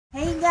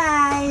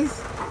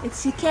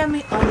It's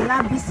Sikemi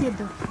Olabisi,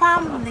 the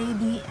farm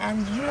lady,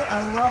 and you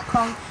are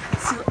welcome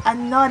to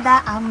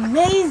another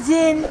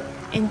amazing,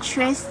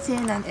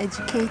 interesting and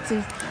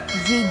educative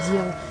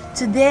video.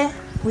 Today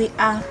we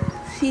are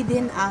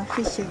feeding our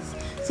fishes.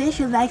 So if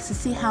you like to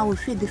see how we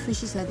feed the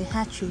fishes at the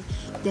hatchery,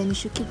 then you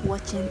should keep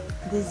watching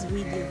this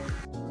video.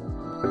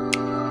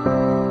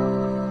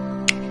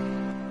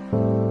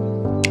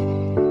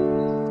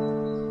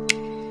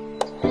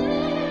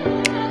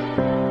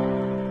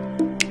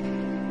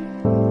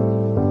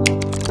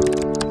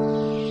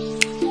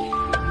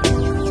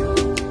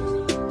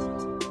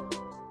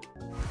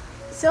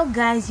 So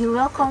guys, you're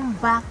welcome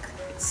back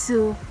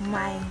to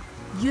my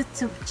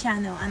YouTube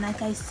channel, and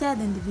like I said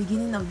in the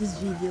beginning of this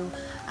video,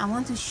 I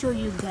want to show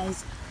you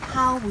guys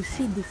how we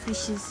feed the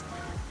fishes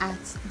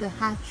at the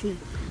hatchery.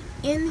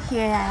 In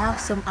here I have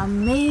some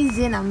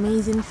amazing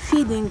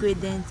feed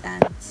ingredients,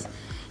 and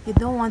you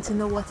don't want to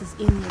know what is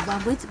in here, but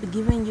I'm going to be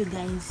giving you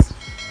guys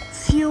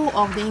few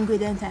of the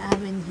ingredients I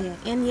have in here.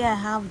 In here I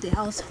have the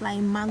housefly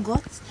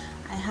maggot,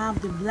 I have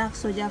the black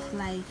soldier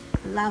fly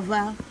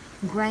larva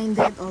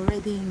grinded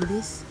already in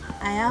this.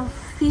 I have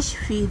fish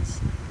feed,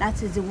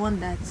 that is the one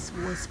that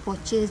was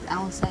purchased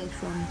outside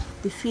from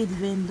the feed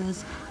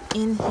vendors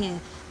in here.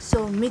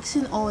 So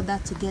mixing all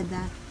that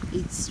together,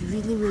 it's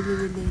really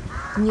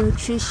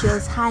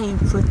nutritious, high in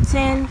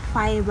protein,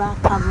 fiber,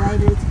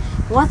 carbohydrates,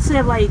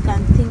 whatsoever you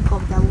can think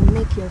of that will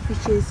make your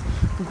fishes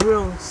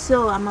grow.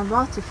 So I'm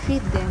about to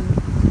feed them.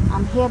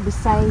 I'm here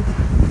beside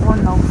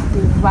one of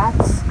the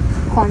vats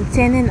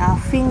containing our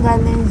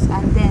fingerlings,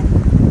 and then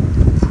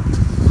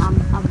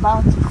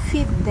about to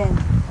feed them.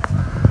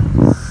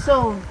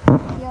 So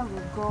here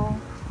we go.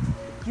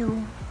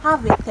 You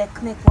have a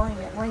technique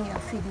when you're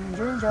feeding. You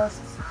don't just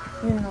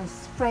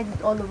spread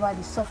it all over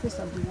the surface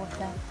of the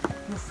water.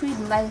 You feed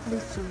lightly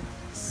to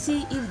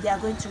see if they are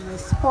going to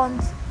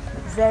respond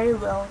very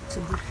well to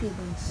the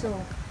feeding. So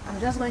I'm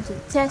just going to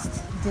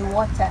test the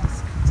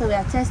waters. So we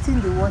are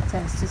testing the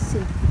waters to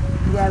see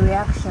their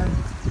reaction.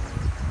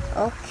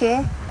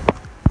 Okay,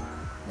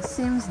 it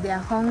seems they are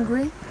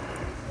hungry.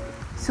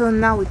 So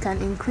now we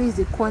can increase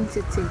the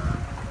quantity.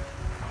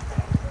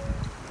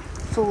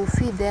 So we'll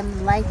feed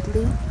them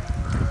lightly.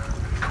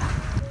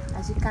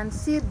 As you can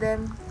see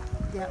them,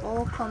 they are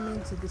all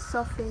coming to the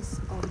surface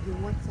of the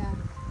water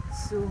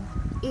to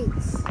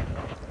eat.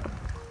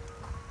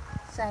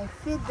 So I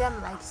feed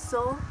them like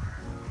so.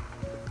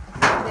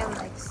 I feed them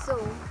like so.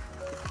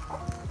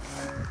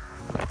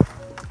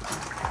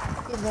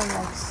 Feed them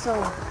like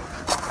so.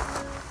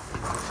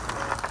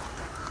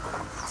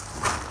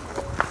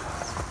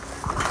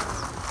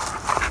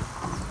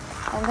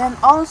 And then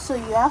also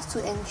you have to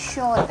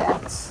ensure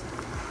that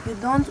you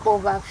don't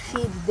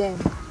overfeed them.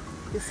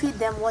 You feed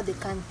them what they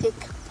can take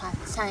per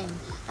time,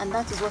 and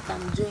that is what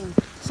I'm doing.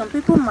 Some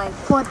people might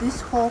pour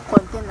this whole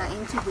container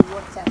into the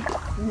water.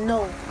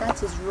 No,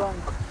 that is wrong.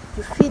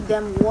 You feed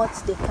them what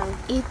they can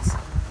eat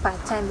per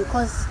time,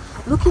 because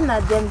looking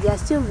at them, they are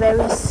still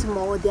very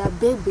small. They are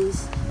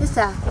babies. These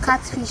are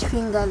catfish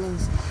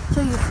fingerlings.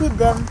 So you feed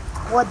them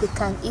what they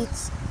can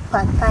eat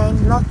per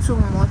time, not too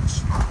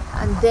much,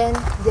 and then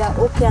they are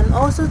okay. And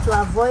also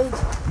to avoid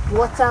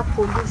water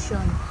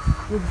pollution,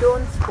 you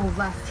don't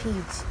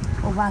overfeed.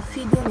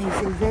 Overfeeding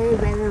is a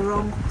very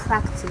wrong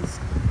practice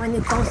when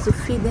it comes to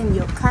feeding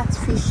your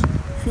catfish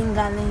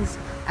fingerlings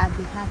at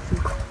the hatchery.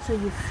 So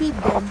you feed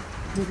them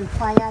the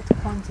required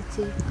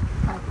quantity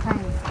per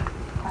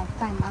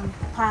time and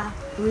per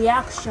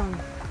reaction,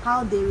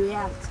 how they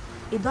react.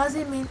 It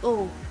doesn't mean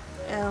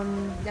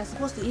they're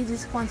supposed to eat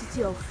this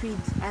quantity of feed,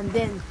 and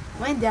then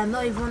when they are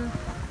not even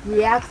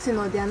reacting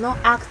or they are not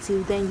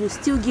active, then you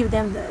still give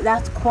them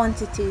that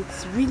quantity.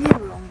 It's really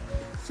wrong.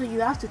 So you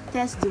have to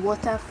test the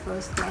water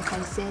first, like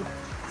I said,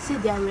 see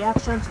their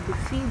reaction to the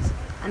feeds,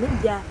 and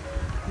if they are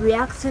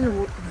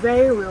reacting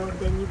very well,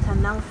 then you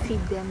can now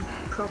feed them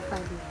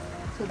properly.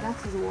 So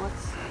that is what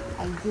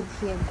I did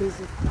here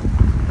basically.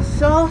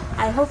 So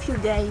I hope you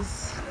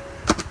guys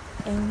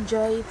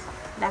enjoyed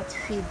that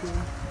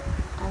feeding,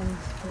 and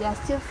they are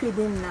still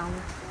feeding now.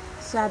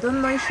 So I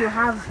don't know if you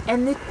have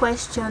any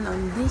question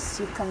on this.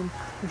 You can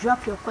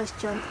drop your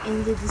question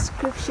in the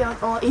description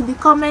or in the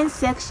comment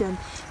section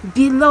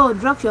below.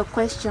 Drop your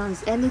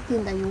questions,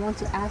 anything that you want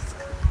to ask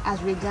as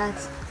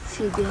regards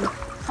feeding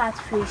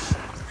catfish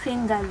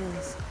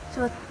fingerlings.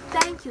 So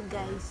thank you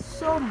guys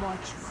so much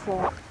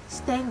for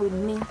staying with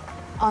me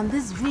on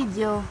this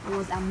video. It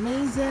was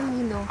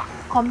amazing,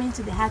 coming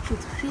to the hatchery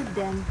to feed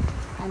them,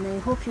 and I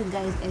hope you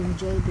guys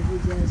enjoyed the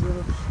video as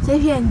well. So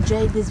if you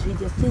enjoyed this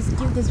video, please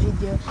give this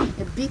video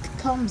a big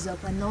thumbs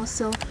up, and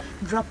also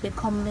drop a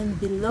comment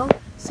below.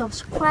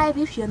 Subscribe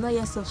if you're not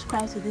yet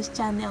subscribed to this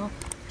channel.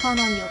 Turn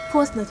on your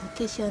post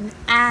notification,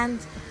 and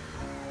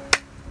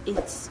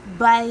it's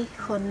bye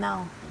for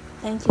now.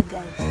 Thank you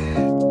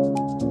guys.